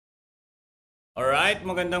Alright,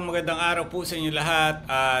 magandang araw po sa inyo lahat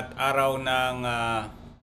at araw ng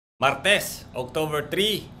Martes, October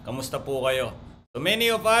 3. Kamusta po kayo? So many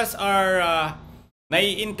of us are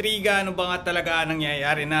naiintriga ano ba nga talaga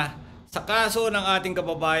nangyayari na sa kaso ng ating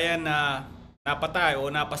kababayan na napatay o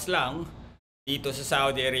napaslang dito sa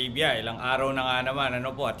Saudi Arabia. Ilang araw na nga naman ano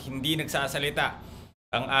po at hindi nagsasalita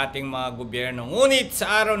ang ating mga gobyerno. Ngunit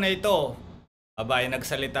sa araw na ito, abay,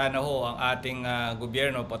 nagsalita na ho ang ating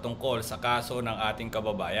gobyerno patungkol sa kaso ng ating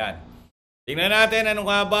kababayan. Tingnan natin ano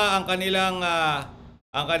nga ba ang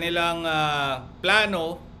kanilang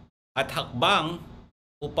plano at hakbang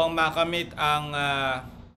upang makamit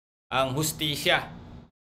ang hustisya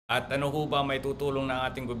at ano ho ba may tutulong ng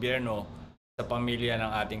ating gobyerno sa pamilya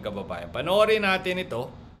ng ating kababayan. Panoorin natin ito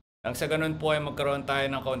nang sa ganun po ay magkaroon tayo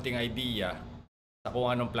ng kaunting idea sa kung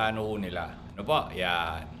anong plano ho nila. Ano po?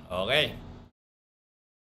 Yan. Okay.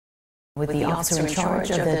 With the officer in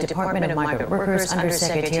charge of the Department of Migrant Workers,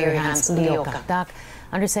 Undersecretary Hans Leo Kakdak.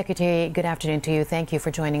 Undersecretary, good afternoon to you. Thank you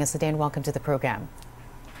for joining us today and welcome to the program.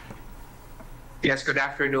 Yes, good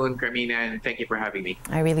afternoon, Carmina, and thank you for having me.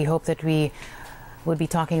 I really hope that we would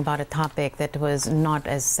be talking about a topic that was not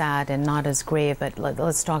as sad and not as grave, but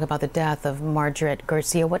let's talk about the death of Margaret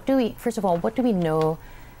Garcia. First of all, what do we know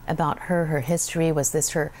about her history? Was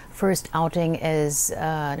this her first outing as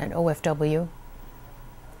an OFW?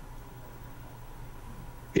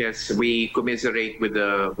 Yes, we commiserate with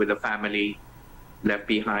the family left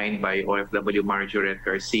behind by OFW Margaret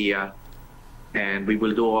Garcia, and we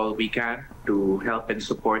will do all we can to help and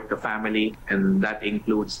support the family, and that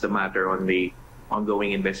includes the matter on the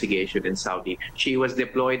ongoing investigation in Saudi. She was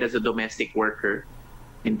deployed as a domestic worker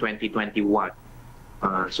in 2021,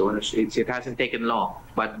 so it hasn't taken long,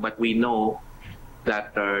 but we know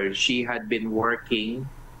that she had been working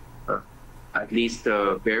at least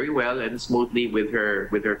very well and smoothly with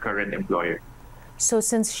her current employer. So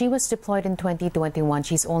since she was deployed in 2021,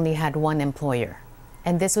 she's only had one employer,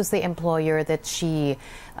 and this was the employer that she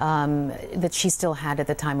still had at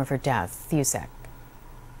the time of her death, Yusek.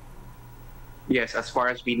 Yes, as far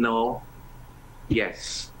as we know,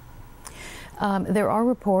 yes. There are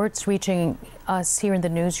reports reaching us here in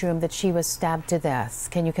the newsroom that she was stabbed to death.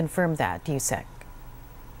 Can you confirm that, Yusek?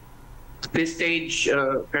 At this stage,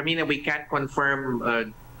 Carmina, we can't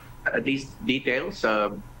confirm these details,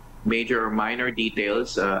 major or minor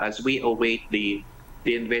details, as we await the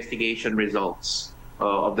investigation results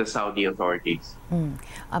of the Saudi authorities.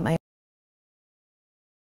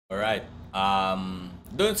 Alright.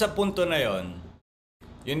 Doon sa punto na yun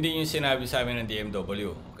din yung sinabi sa amin ng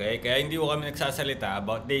DMW. Okay? Kaya hindi ko kami nagsasalita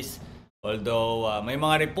about this. Although may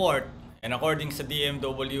mga report, and according sa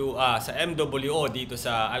DMW, sa MWO dito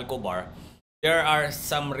sa Alcobar, there are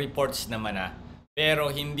some reports naman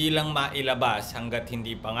pero hindi lang mailabas hanggat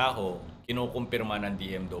hindi pa nga ho kinukumpirma ng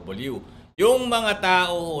DMW. Yung mga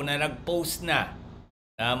tao na nag-post na,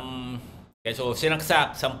 so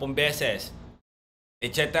sinaksak 10 beses,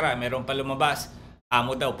 etc. Meron pa lumabas,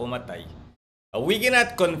 amo daw pumatay. We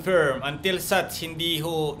cannot confirm until such hindi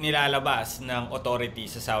ho nilalabas ng authority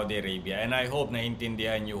sa Saudi Arabia, and I hope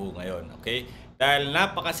naintindihan nyo ho ngayon, okay? Dahil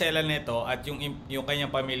napakaselan nito at yung kanyang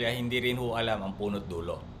pamilya hindi rin ho alam ang punot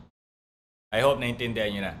dulo. I hope naintindihan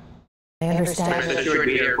nyo na. I understand. Rest assured,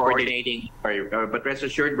 we are coordinating, but rest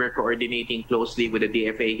assured we're coordinating closely with the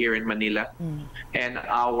DFA here in Manila and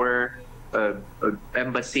our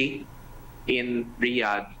embassy in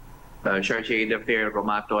Riyadh, Chargé d'Affaires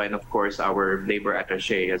Romato, and of course our labor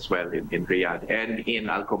attaché as well in Riyadh and in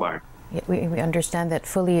Alcobar. Yeah, we understand that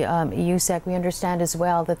fully, Yusek. We understand as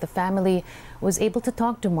well that the family was able to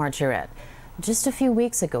talk to Margaret just a few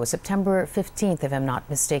weeks ago, September 15th, if I'm not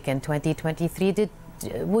mistaken, 2023.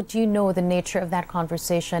 Would you know the nature of that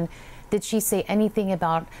conversation? Did she say anything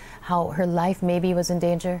about how her life maybe was in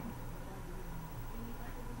danger?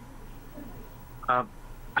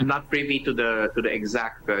 I'm not privy to the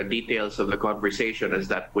exact details of the conversation, as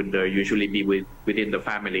that would usually be within the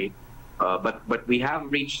family. But we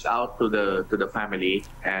have reached out to the family,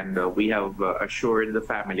 and we have assured the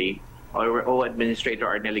family. Our administrator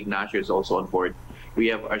Arnel Ignacio is also on board. We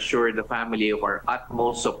have assured the family of our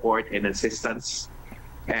utmost support and assistance,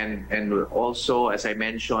 and also, as I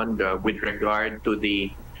mentioned, with regard to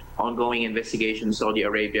the ongoing investigation in Saudi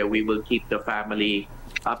Arabia, we will keep the family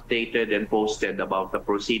updated and posted about the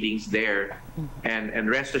proceedings there,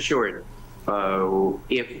 and rest assured,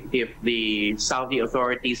 if the Saudi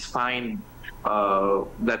authorities find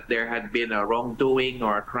that there had been a wrongdoing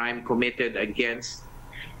or a crime committed against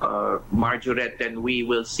Margaret, then we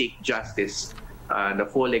will seek justice, the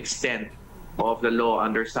full extent of the law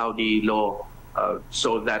under Saudi law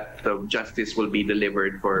so that justice will be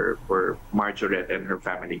delivered for Marjorie and her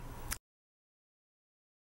family.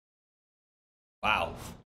 Wow.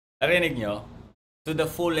 Narinig nyo? To the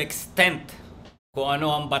full extent kung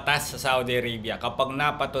ano ang batas sa Saudi Arabia kapag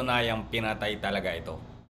napatunayang pinatay talaga ito.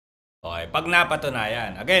 Okay, pag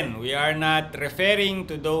napatunayan. Again, we are not referring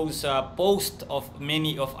to those posts of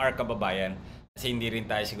many of our kababayan kasi hindi rin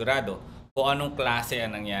tayo sigurado kung anong klase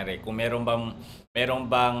ang nangyari. Kung meron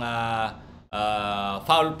bang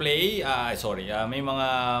foul play, may mga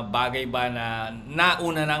bagay ba na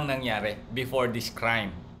nauna nang nangyari before this crime.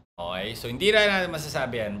 Okay, so hindi rin natin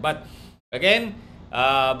masasabi yan. But again,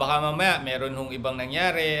 baka mamaya meron hong ibang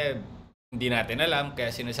nangyari, hindi natin alam, kaya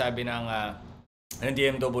sinasabi ng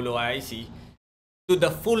DMWIC to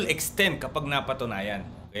the full extent kapag napatunayan.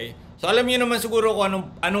 Okay? So alam niyo naman siguro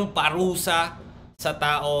kung anong parusa sa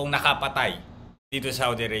taong nakapatay dito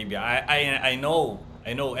sa Saudi Arabia. I know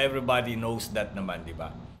everybody knows that naman, di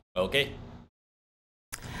ba? Okay?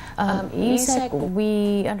 Isaac,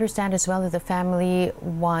 we understand as well that the family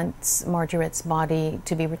wants Marjorette's body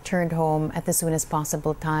to be returned home at the soonest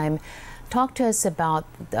possible time. Talk to us about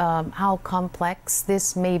how complex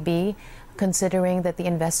this may be, considering that the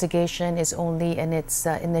investigation is only in its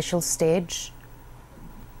initial stage.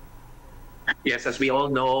 Yes, as we all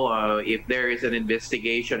know, if there is an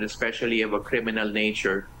investigation, especially of a criminal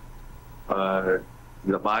nature,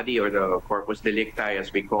 the body or the corpus delicti,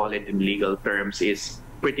 as we call it in legal terms, is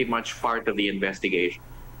pretty much part of the investigation.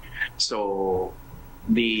 So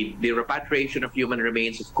the repatriation of human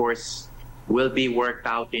remains, of course, will be worked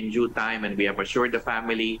out in due time, and we have assured the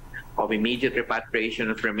family of immediate repatriation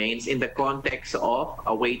of remains in the context of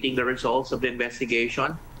awaiting the results of the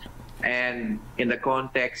investigation and in the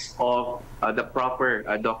context of the proper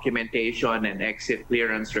documentation and exit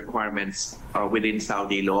clearance requirements within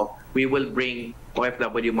Saudi law. We will bring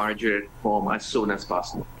OFW Marjorie home as soon as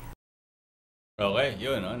possible. Okay,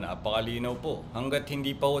 yun, napakalinaw po. Hanggat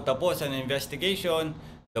hindi pa ho tapos ang investigation,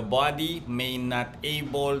 the body may not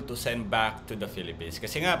able to send back to the Philippines.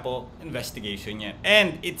 Kasi nga po, investigation yan.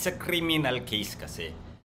 And it's a criminal case kasi.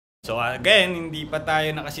 So again, hindi pa tayo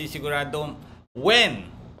nakasisigurado when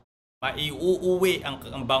maiuuwi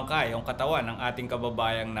ang bangkay, ang katawan ng ating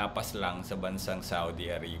kababayang napaslang sa bansang Saudi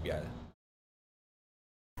Arabia.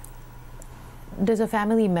 Does a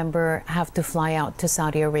family member have to fly out to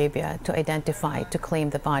Saudi Arabia to identify, to claim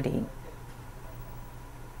the body?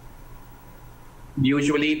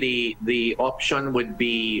 Usually the option would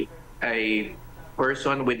be a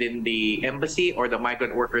person within the embassy or the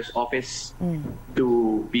migrant workers office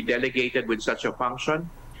to be delegated with such a function.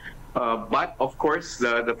 But of course,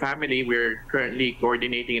 the family, we're currently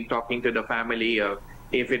coordinating and talking to the family.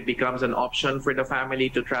 If it becomes an option for the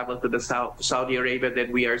family to travel to the Saudi Arabia,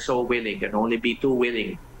 then we are so willing, can only be too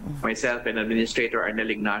willing, myself and Administrator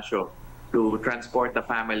Arnel Ignacio, to transport the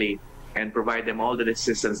family and provide them all the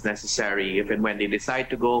assistance necessary if and when they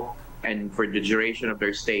decide to go and for the duration of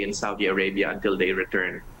their stay in Saudi Arabia until they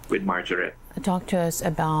return with Marjorie. Talk to us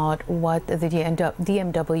about what the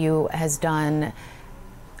DMW has done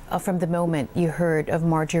from the moment you heard of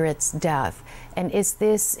Marjorette's death. And is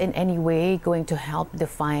this in any way going to help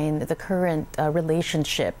define the current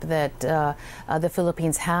relationship that the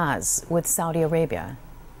Philippines has with Saudi Arabia?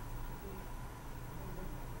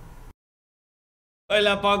 Well,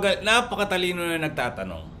 napakatalino na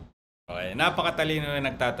nagtatanong. Okay, napakatalino na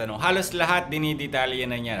nagtatanong. Halos lahat dinidetalye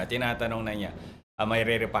na niya, tinatanong na niya. May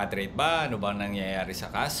re-repatriate ba? Ano bang nangyayari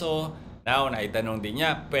sa kaso? Now, naitanong din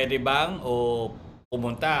niya, pwede bang o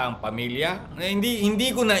pumunta ang pamilya? Hindi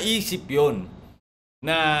ko naisip yon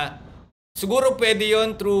na siguro pwede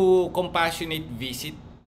yon through compassionate visit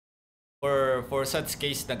for such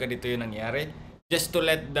case na ganito yung nangyari, just to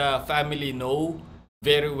let the family know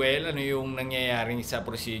very well ano yung nangyayari sa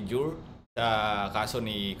procedure sa kaso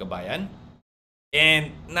ni Kabayan. And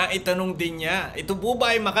naitanong din niya, ito po ba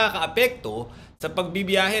ay makakaapekto sa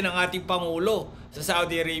pagbibiyahe ng ating Pangulo sa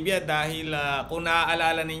Saudi Arabia dahil kung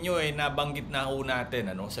naaalala ninyo nabanggit na ho natin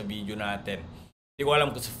sa video natin. Hindi ko alam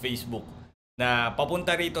kung sa Facebook na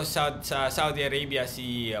papunta rito sa Saudi Arabia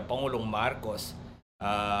si Pangulong Marcos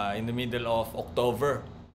in the middle of October.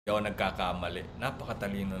 Hindi ako nagkakamali.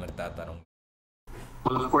 Napakatalino nagtatanong.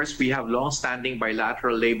 Well, of course, we have long-standing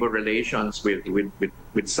bilateral labor relations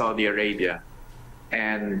with Saudi Arabia.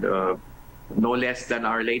 And no less than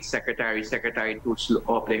our late Secretary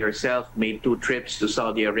Tutslople herself made 2 trips to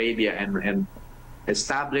Saudi Arabia and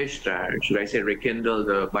established, should I say, rekindled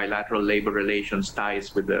the bilateral labor relations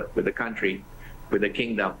ties with the country, with the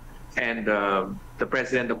kingdom. And the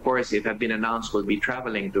president, of course, it had been announced, will be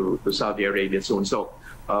traveling to Saudi Arabia soon. So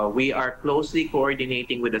we are closely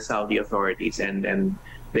coordinating with the Saudi authorities, and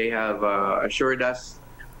they have assured us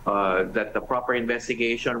that the proper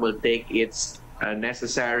investigation will take its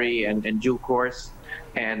necessary and due course.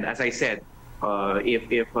 And as I said,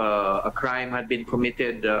 if a crime had been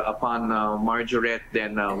committed upon Marjoret,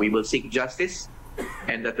 then we will seek justice,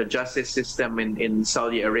 and that the justice system in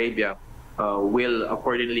Saudi Arabia will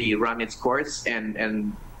accordingly run its course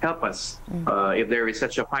and help us if there is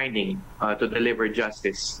such a finding to deliver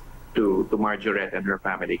justice to Marjoret and her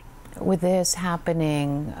family. With this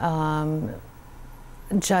happening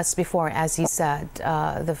just before, as you said,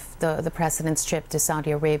 the president's trip to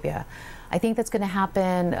Saudi Arabia, I think that's going to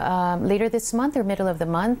happen later this month or middle of the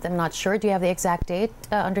month. I'm not sure. Do you have the exact date,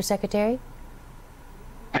 Undersecretary?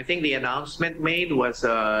 I think the announcement made was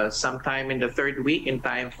sometime in the third week, in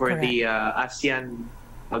time for Correct. the ASEAN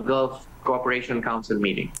Gulf Cooperation Council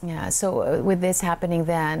meeting. Yeah, so with this happening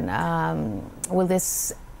then, will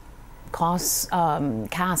this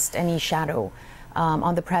cast any shadow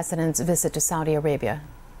on the president's visit to Saudi Arabia?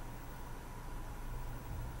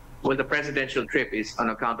 Well, the presidential trip is on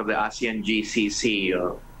account of the ASEAN GCC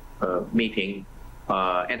meeting.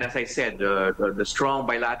 And as I said, the strong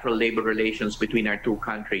bilateral labor relations between our two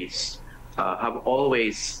countries have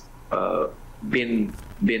always been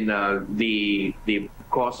the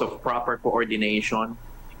cause of proper coordination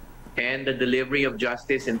and the delivery of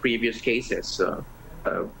justice in previous cases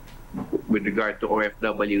with regard to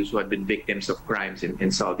OFWs who had been victims of crimes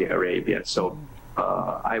in Saudi Arabia. So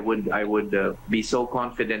I would be so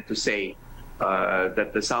confident to say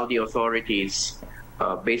that the Saudi authorities,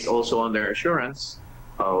 based also on their assurance,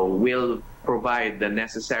 will provide the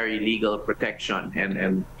necessary legal protection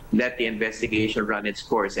and let the investigation run its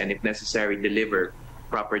course, and if necessary, deliver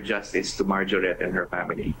proper justice to Marjoret and her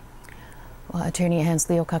family. Well, Attorney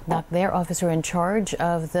Hensley Okaknak there, officer in charge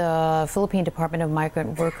of the Philippine Department of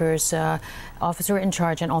Migrant Workers, officer in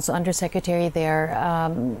charge and also undersecretary there.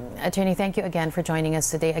 Attorney, thank you again for joining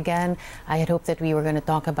us today. Again, I had hoped that we were going to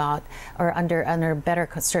talk about or under better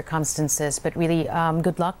circumstances, but really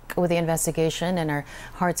good luck with the investigation, and our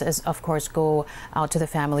hearts, as of course, go out to the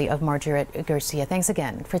family of Marjoret Garcia. Thanks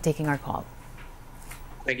again for taking our call.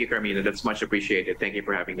 Thank you, Carmina. That's much appreciated. Thank you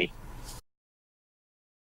for having me.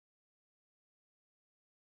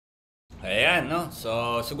 Ayan, no?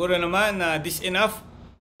 So, siguro naman this enough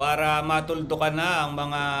para matuldukan na ang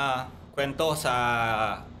mga kwento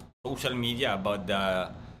sa social media about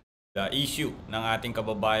the issue ng ating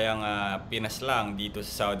kababayang pinaslang dito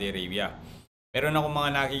sa Saudi Arabia. Meron akong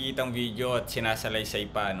mga nakikitang video at sinasalaysay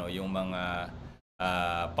pa, no, yung mga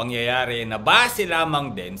pangyayari na base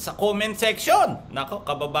lamang din sa comment section. Nako,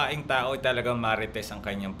 kababaeng tao talagang marites ang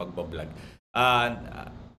kanyang pagbablog.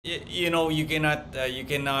 You know, you cannot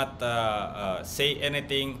say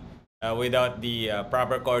anything without the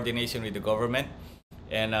proper coordination with the government,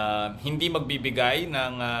 and hindi magbibigay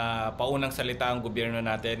ng paunang salita ang gobyerno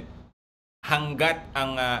natin hanggat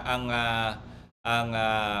ang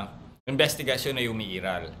investigasyon ay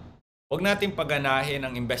umiiral. Huwag natin paganahin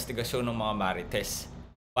ang investigasyon ng mga marites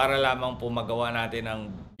para lamang po magawa natin ng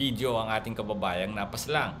video ang ating kababayang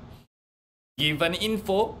napaslang. Give an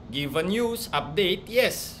info, give a news, update,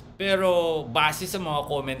 yes. Pero base sa mga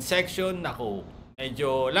comment section, naku,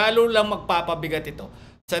 medyo lalo lang magpapabigat ito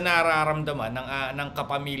sa nararamdaman ng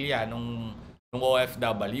kapamilya ng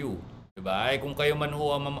OFW. Diba? Kung kayo man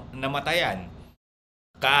ho namatayan,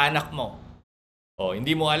 kaanak mo,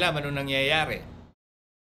 hindi mo alam ano nangyayari.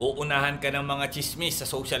 Uunahan ka ng mga chismis sa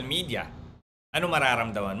social media. Ano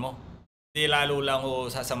mararamdaman mo? Di lalo lang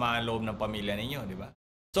ho sasama ang loob ng pamilya ninyo, di ba?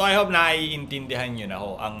 So I hope naiintindihan nyo na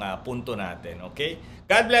ho ang punto natin, okay?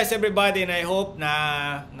 God bless everybody, and I hope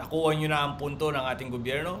na nakuha nyo na ang punto ng ating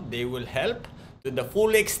gobyerno. They will help to the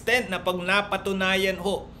full extent na pag napatunayan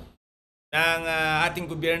ho ng ating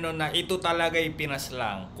gobyerno na ito talaga'y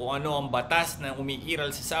pinaslang. Kung ano ang batas na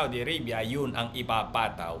umiiral sa Saudi Arabia, yun ang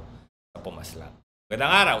ipapataw sa pumaslang.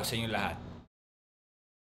 Magandang araw sa inyo lahat.